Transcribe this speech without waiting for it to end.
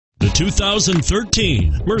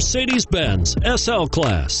2013 Mercedes-Benz SL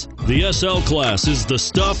Class. The SL Class is the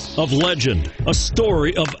stuff of legend, a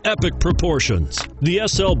story of epic proportions. The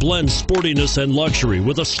SL blends sportiness and luxury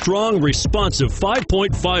with a strong, responsive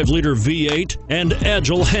 5.5-liter V8 and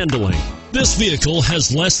agile handling. This vehicle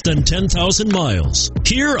has less than 10,000 miles.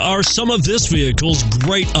 Here are some of this vehicle's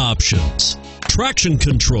great options: traction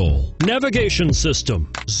control, navigation system,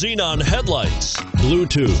 xenon headlights,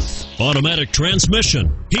 Bluetooth, automatic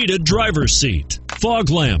transmission, heated driver's seat, fog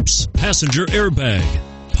lamps, passenger airbag,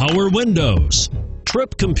 power windows,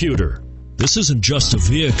 trip computer. This isn't just a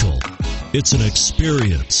vehicle, it's an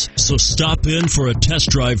experience. So stop in for a test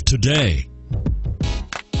drive today.